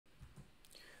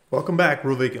Welcome back,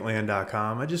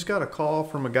 RuralVacantLand.com. I just got a call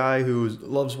from a guy who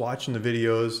loves watching the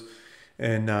videos,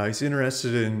 and he's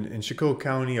interested in Chicot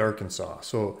County, Arkansas.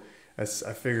 So I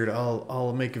figured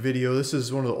I'll make a video. This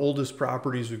is one of the oldest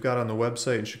properties we've got on the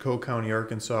website in Chicot County,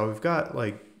 Arkansas. We've got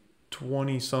like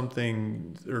 20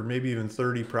 something or maybe even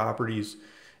 30 properties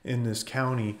in this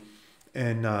county.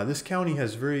 And this county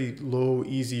has very low,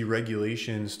 easy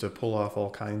regulations to pull off all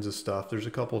kinds of stuff. There's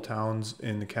a couple towns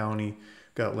in the county,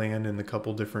 got land in a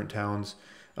couple different towns.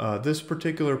 This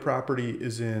particular property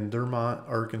is in Dermont,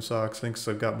 Arkansas. I think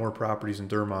I've got more properties in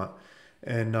Dermont.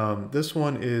 And this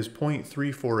one is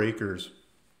 0.34 acres.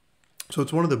 So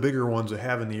it's one of the bigger ones I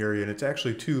have in the area, and it's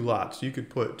actually 2 lots. You could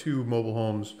put 2 mobile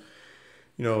homes,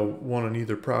 you know, one on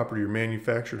either property, or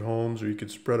manufactured homes, or you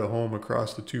could spread a home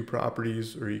across the 2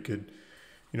 properties, or you could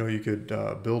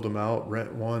build them out,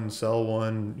 rent one, sell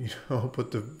one,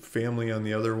 put the family on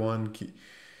the other one,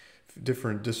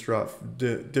 different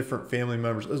family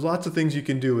members. There's lots of things you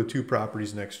can do with 2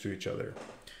 properties next to each other.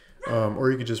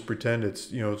 Or you could just pretend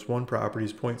it's one property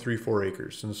is 0.34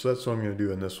 acres. And so that's what I'm going to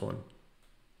do in this one.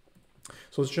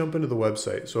 So let's jump into the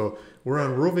website. So we're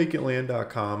on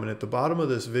RuralVacantLand.com, and at the bottom of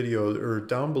this video, or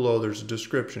down below, there's a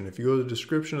description. If you go to the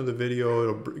description of the video,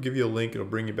 it'll give you a link. It'll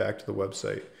bring you back to the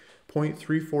website.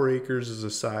 0.34 acres is the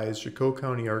size. Chicot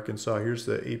County, Arkansas. Here's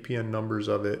the APN numbers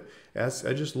of it. I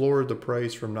just lowered the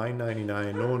price from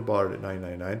 $9.99. No one bought it at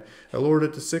 $9.99. I lowered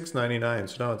it to $6.99.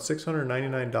 So now it's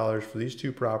 $699 for these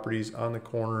 2 properties on the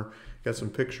corner. Got some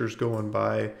pictures going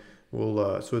by.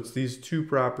 So it's these 2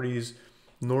 properties,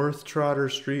 North Trotter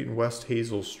Street and West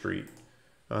Hazel Street,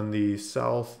 on the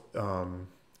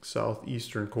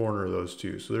southeastern corner of those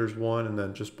 2. So there's one, and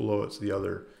then just below it's the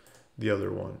other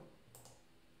one.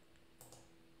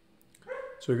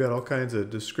 So we've got all kinds of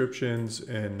descriptions,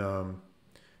 and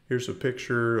here's a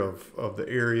picture of the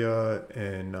area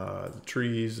and the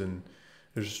trees, and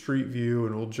there's a street view,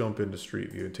 and we'll jump into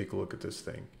street view and take a look at this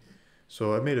thing.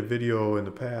 So I made a video in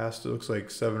the past. It looks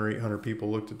like 700 or 800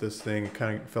 people looked at this thing. It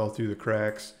kind of fell through the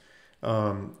cracks.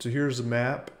 So here's the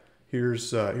map.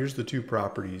 Here's the 2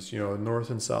 properties,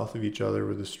 north and south of each other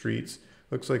with the streets.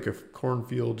 Looks like a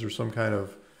cornfields or some kind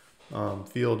of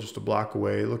field just a block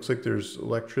away. It looks like there's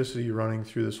electricity running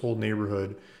through this whole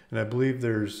neighborhood, and I believe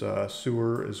there's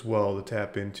sewer as well to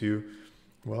tap into.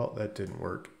 Well, that didn't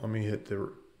work. Let me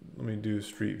do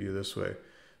street view this way.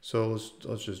 So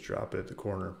let's just drop it at the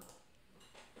corner.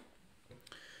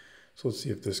 So let's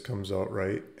see if this comes out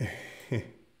right.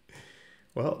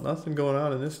 Well, nothing going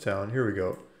on in this town. Here we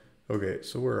go. Okay,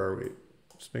 so where are we?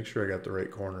 Just make sure I got the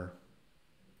right corner.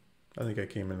 I think I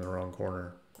came in the wrong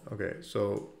corner. Okay,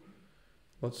 so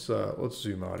let's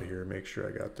zoom out of here, make sure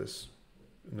I got this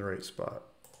in the right spot.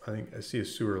 I think I see a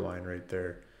sewer line right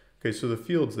there. Okay, so the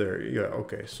field's there. Yeah,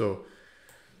 okay, so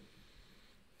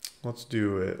let's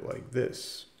do it like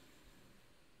this.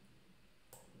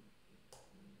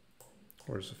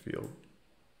 Where's the field?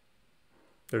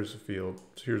 There's the field.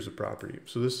 So here's the property.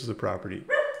 So this is the property.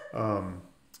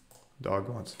 Dog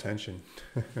wants attention.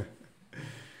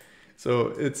 So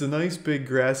it's a nice big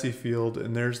grassy field,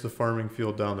 and there's the farming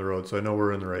field down the road. So I know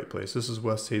we're in the right place. This is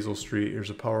West Hazel Street. There's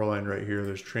a power line right here.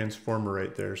 There's transformer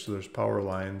right there. So there's power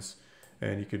lines,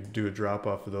 and you could do a drop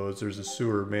off of those. There's a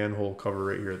sewer manhole cover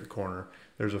right here at the corner.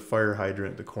 There's a fire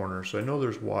hydrant at the corner. So I know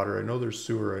there's water. I know there's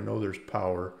sewer. I know there's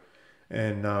power.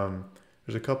 And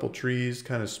there's a couple trees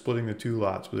kind of splitting the 2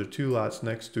 lots, but there are 2 lots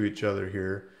next to each other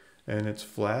here. And it's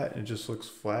flat. It just looks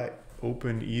flat,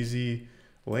 open, easy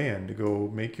land to go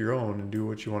make your own and do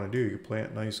what you want to do. You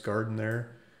plant a nice garden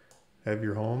there, have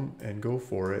your home, and go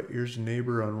for it. Here's a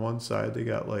neighbor on one side. They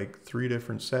got like 3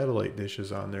 different satellite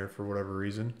dishes on there for whatever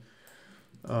reason.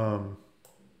 But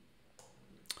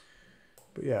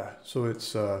yeah, so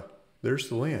it's there's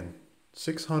the land.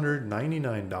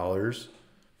 $699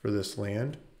 for this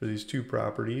land, for these 2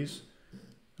 properties.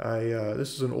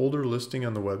 This is an older listing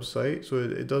on the website, so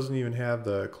it doesn't even have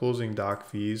the closing dock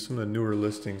fees. Some of the newer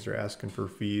listings are asking for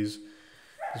fees.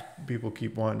 People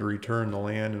keep wanting to return the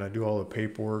land, and I do all the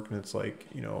paperwork, and it's like,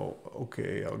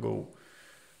 okay, I'll go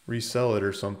resell it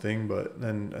or something, but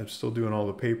then I'm still doing all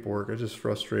the paperwork. I just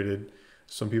frustrated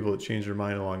some people that changed their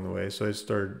mind along the way, so you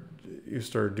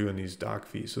started doing these dock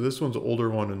fees. So this one's an older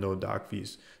one and no dock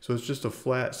fees. So it's just a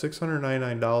flat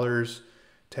 $699.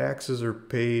 Taxes are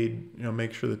paid.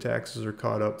 Make sure the taxes are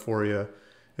caught up for you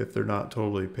if they're not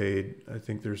totally paid. I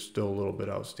think there's still a little bit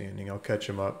outstanding. I'll catch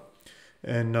them up.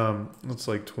 And it's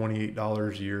like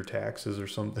 $28 a year taxes or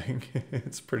something.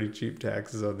 It's pretty cheap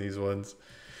taxes on these ones.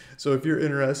 So if you're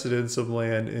interested in some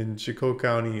land in Chicot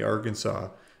County, Arkansas,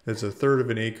 That's a third of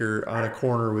an acre on a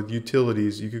corner with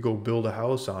utilities you could go build a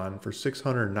house on for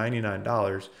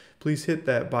 $699. Please hit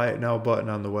that buy it now button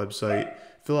on the website.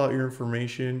 Fill out your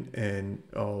information and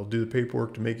I'll do the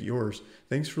paperwork to make it yours.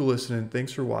 Thanks for listening.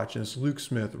 Thanks for watching. It's Luke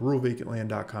Smith,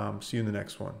 RuralVacantLand.com. See you in the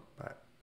next one. Bye.